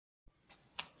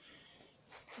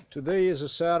Today is a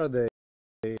Saturday,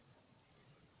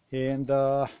 and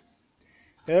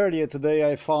earlier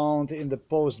today I found in the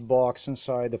post box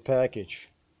inside the package.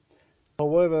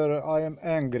 However, I am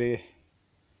angry.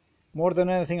 More than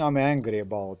anything, I'm angry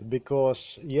about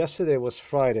because yesterday was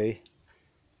Friday,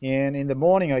 and in the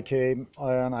morning I came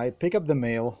and I picked up the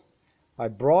mail. I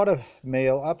brought a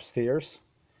mail upstairs,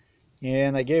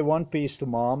 and I gave one piece to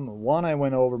Mom. One I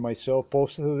went over myself,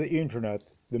 posted to the internet,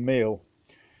 the mail.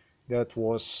 That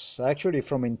was actually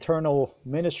from internal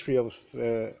Ministry of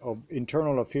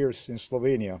Internal Affairs in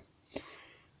Slovenia.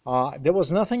 There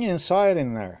was nothing inside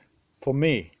in there for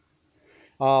me,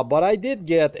 but I did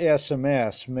get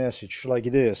SMS message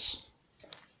like this,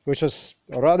 which is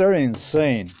rather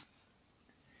insane,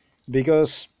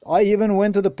 because I even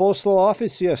went to the postal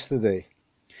office yesterday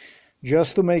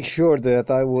just to make sure that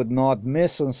I would not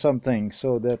miss on something,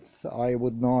 so that I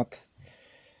would not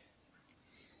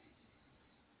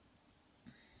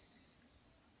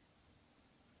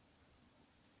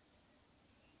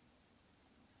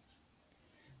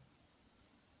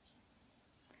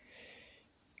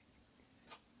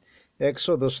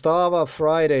Exodostava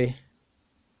Friday.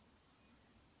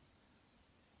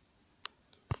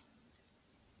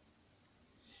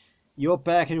 Your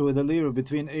package will deliver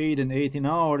between 8 and 18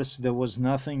 hours. There was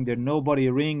nothing there.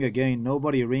 Nobody ring again.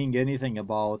 Nobody ring anything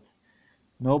about.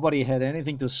 Nobody had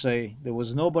anything to say. There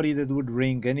was nobody that would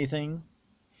ring anything.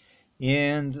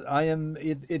 And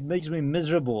it makes me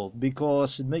miserable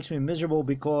because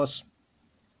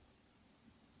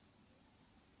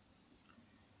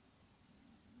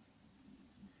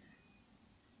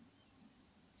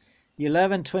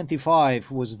 11:25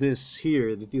 was this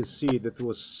here that you see that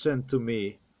was sent to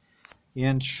me,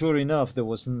 and sure enough there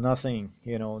was nothing,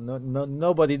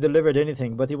 nobody delivered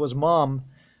anything. But it was Mom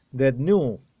that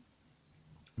knew.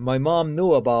 My mom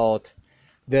knew about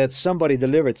that somebody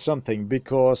delivered something,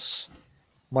 because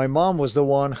my mom was the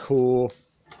one who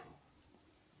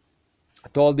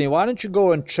told me, why don't you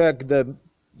go and check the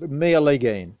mail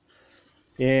again?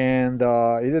 And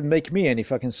it didn't make me any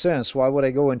fucking sense. Why would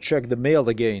I go and check the mail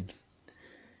again?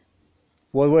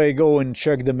 What would I go and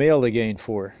check the mail again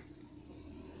for?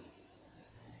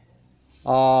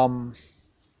 I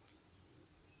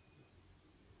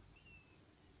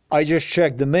just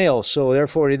checked the mail, so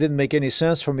therefore it didn't make any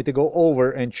sense for me to go over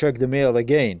and check the mail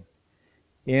again.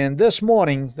 And this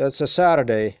morning, that's a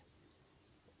Saturday,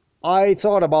 I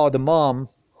thought about the mom,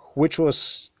 who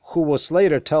was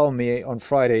later telling me on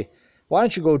Friday, why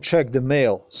don't you go check the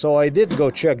mail? So I did go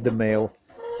check the mail,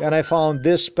 and I found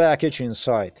this package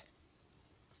inside.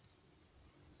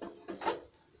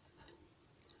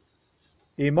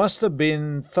 It must have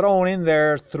been thrown in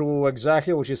there through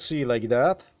exactly what you see, like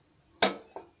that.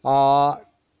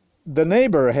 The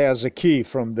neighbor has a key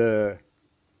from the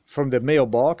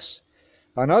mailbox,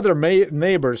 and other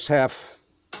neighbors have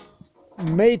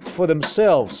made for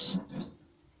themselves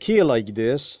key like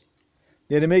this.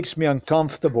 And it makes me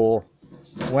uncomfortable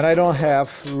when I don't have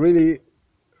really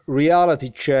reality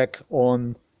check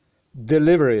on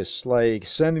deliveries, like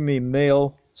sending me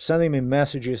mail, sending me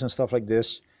messages and stuff like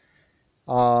this,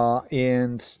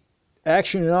 and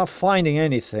actually not finding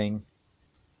anything.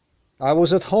 I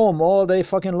was at home all day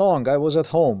fucking long. I was at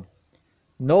home.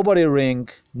 Nobody ring.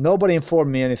 Nobody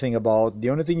informed me anything about.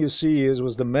 The only thing you see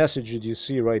was the message that you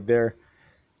see right there.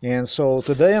 And so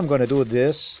today I'm going to do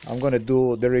this. I'm going to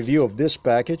do the review of this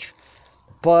package.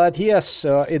 But yes,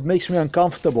 it makes me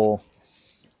uncomfortable.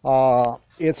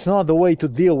 It's not the way to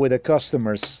deal with the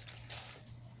customers.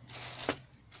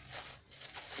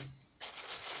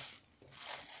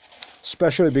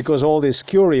 Especially because all these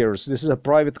couriers, this is a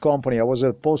private company. I was at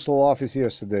the postal office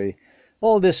yesterday.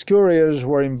 All these couriers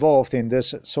were involved in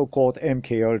this so-called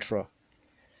MK Ultra.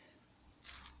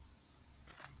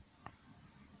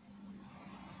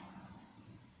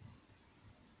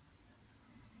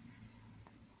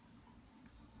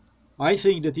 I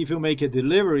think that if you make a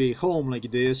delivery home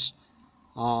like this,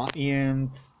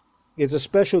 and it's a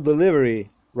special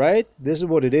delivery, right? This is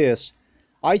what it is.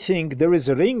 I think there is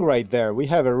a ring right there. We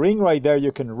have a ring right there.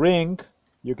 You can ring.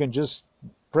 You can just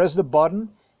press the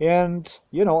button, and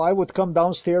I would come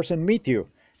downstairs and meet you.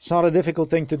 It's not a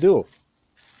difficult thing to do.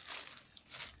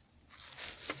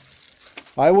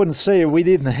 I wouldn't say we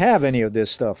didn't have any of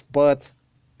this stuff, but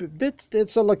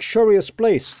it's a luxurious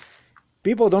place.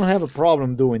 People don't have a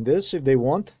problem doing this if they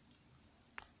want.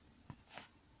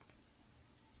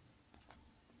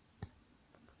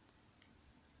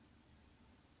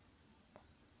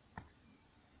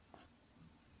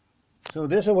 So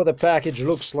this is what the package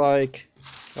looks like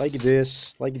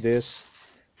this,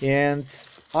 and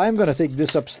I'm gonna take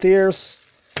this upstairs.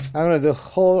 I'm gonna do the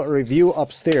whole review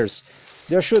upstairs.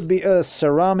 there should be a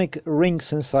ceramic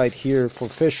rings inside here for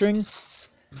fishing,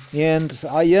 and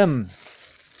I am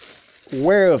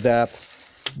aware of that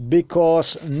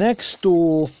because next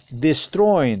to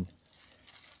destroying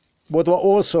what were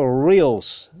also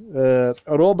reels,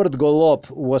 Robert Golub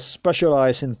was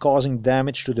specialized in causing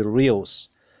damage to the reels.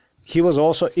 He was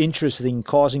also interested in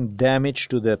causing damage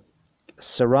to the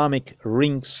ceramic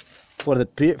rings for the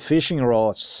fishing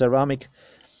rods, ceramic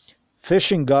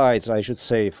fishing guides, I should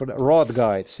say, for the rod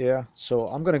guides. Yeah, so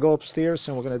I'm gonna go upstairs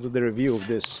and we're gonna do the review of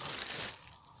this.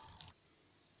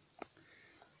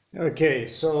 Okay,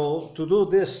 so to do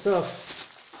this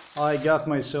stuff, I got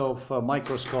myself a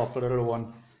microscope, a little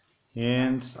one,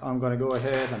 and I'm gonna go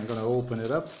ahead, I'm gonna open it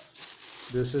up.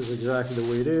 This is exactly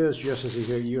the way it is, just as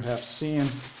you have seen.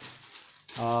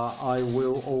 I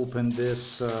will open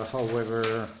this,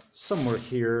 however, somewhere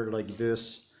here like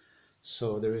this,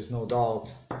 so there is no doubt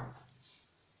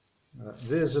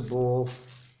visible,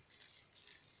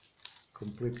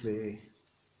 completely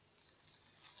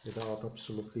without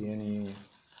absolutely any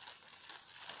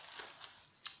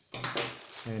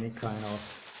kind of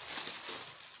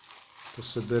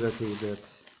possibility that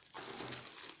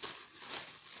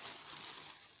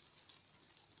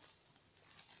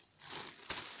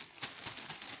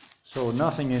so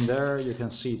nothing in there. You can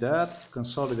see that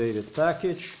consolidated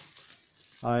package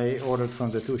I ordered from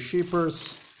the two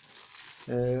shippers.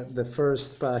 The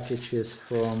first package is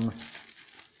from,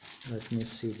 let me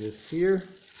see this here.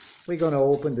 We're gonna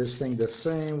open this thing the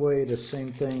same way, the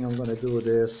same thing. I'm gonna do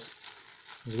this.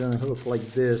 It's gonna look like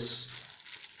this.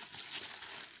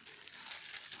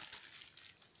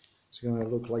 It's gonna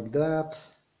look like that.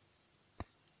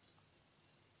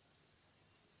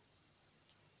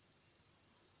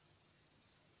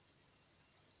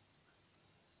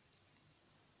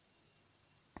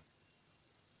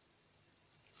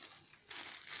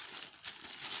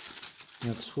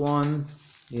 That's one,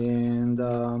 and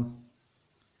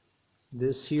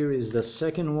this here is the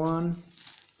second one.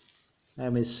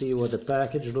 Let me see what the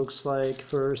package looks like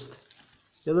first.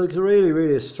 It looks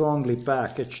really strongly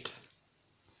packaged,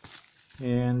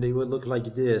 and it would look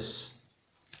like this.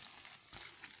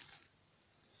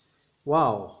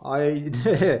 Wow, I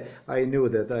knew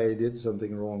that I did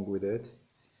something wrong with it.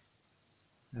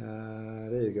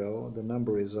 There you go, the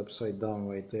number is upside down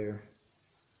right there.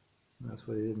 That's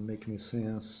why it didn't make any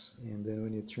sense. And then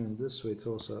when you turn this way, it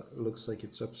also looks like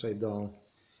it's upside down.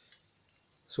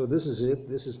 So this is it,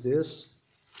 this is this.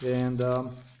 And I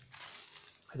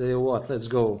tell you what, let's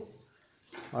go.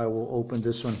 I will open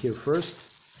this one here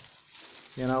first,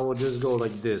 and I will just go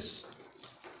like this.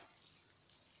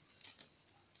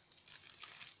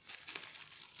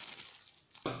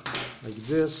 Like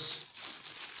this.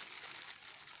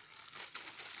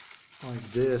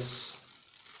 Like this.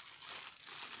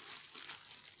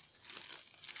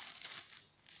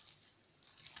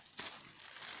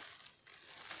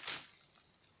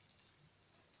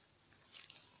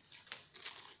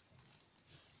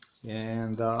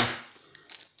 And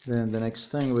then the next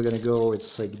thing we're gonna go,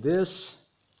 it's like this.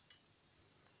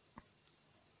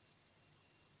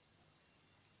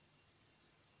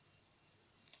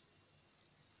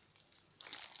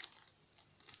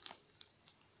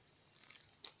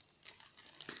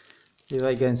 If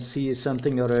I can see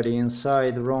something already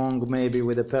inside wrong, maybe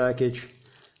with the package.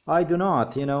 I do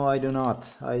not, you know, I do not.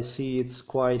 I see it's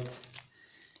quite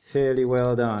fairly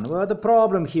well done. Well, the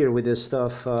problem here with this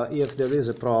stuff, if there is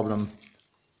a problem,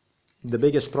 the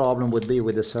biggest problem would be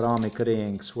with the ceramic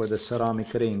rings, where the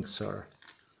ceramic rings are,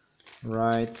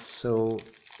 right? So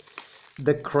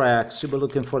the cracks, you'll be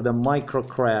looking for the micro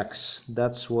cracks.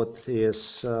 That's what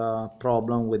is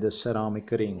problem with the ceramic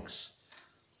rings.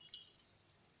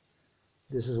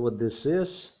 This is what this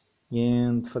is,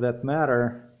 and for that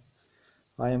matter,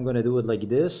 I am going to do it like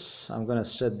this. I'm going to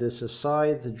set this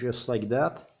aside just like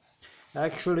that.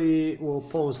 Actually, we'll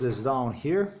pose this down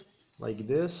here like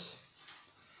this,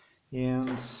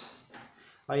 and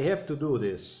I have to do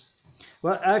this.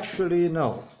 Well, actually,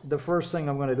 no. The first thing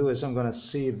I'm going to do is I'm going to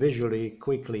see visually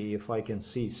quickly if I can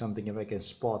see something, if I can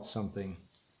spot something.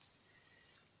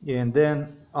 And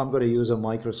then I'm going to use a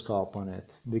microscope on it,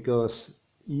 because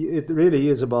it really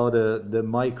is about the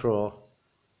micro,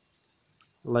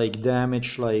 like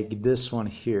damage, like this one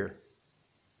here.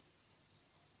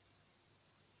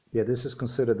 Yeah, this is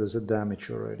considered as a damage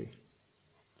already.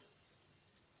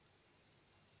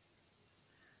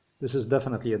 This is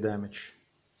definitely a damage.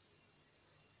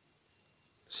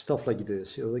 Stuff like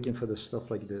this, you're looking for the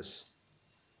stuff like this.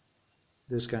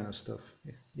 This kind of stuff.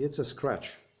 It's a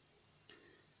scratch.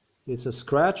 It's a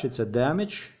scratch, it's a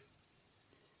damage.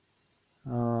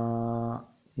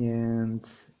 And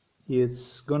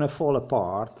it's gonna fall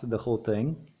apart, the whole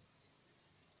thing.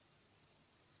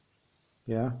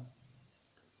 Yeah,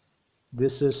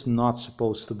 this is not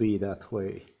supposed to be that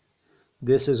way.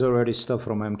 This is already stuff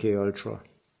from MK Ultra.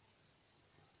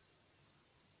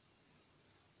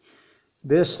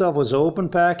 This stuff was open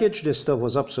package. This stuff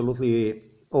was absolutely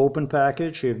open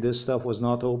package. If this stuff was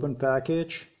not open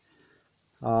package,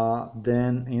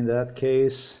 then in that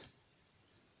case,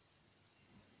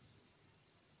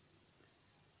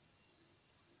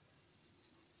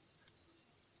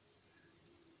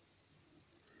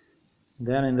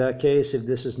 if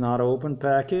this is not open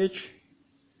package,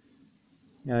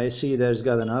 I see there's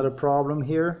got another problem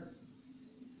here.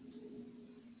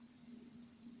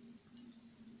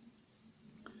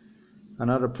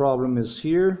 Another problem is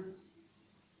here.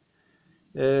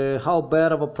 How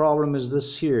bad of a problem is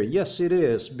this here? Yes, it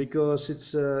is, because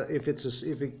it's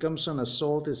if it comes on a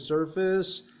salty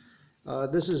surface,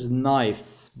 this is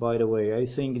knife, by the way. I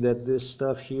think that this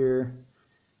stuff here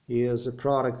is a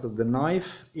product of the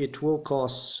knife. It will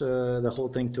cause the whole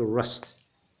thing to rust.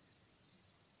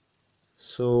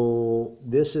 So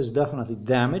this is definitely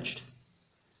damaged.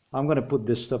 I'm gonna put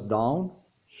this stuff down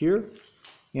here,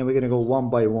 and we're gonna go one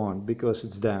by one because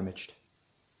it's damaged.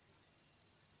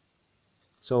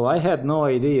 So I had no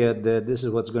idea that this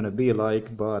is what's going to be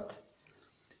like, but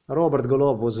Robert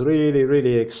Golub was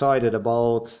really excited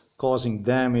about causing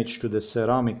damage to the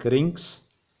ceramic rings.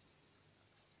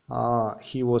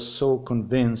 He was so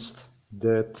convinced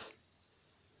that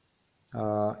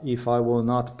if I will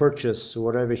not purchase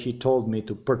whatever he told me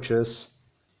to purchase,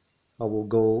 I will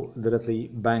go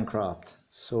literally bankrupt.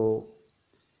 So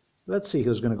let's see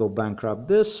who's going to go bankrupt.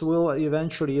 This will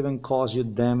eventually even cause you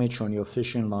damage on your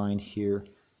fishing line here,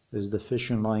 as the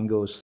fishing line goes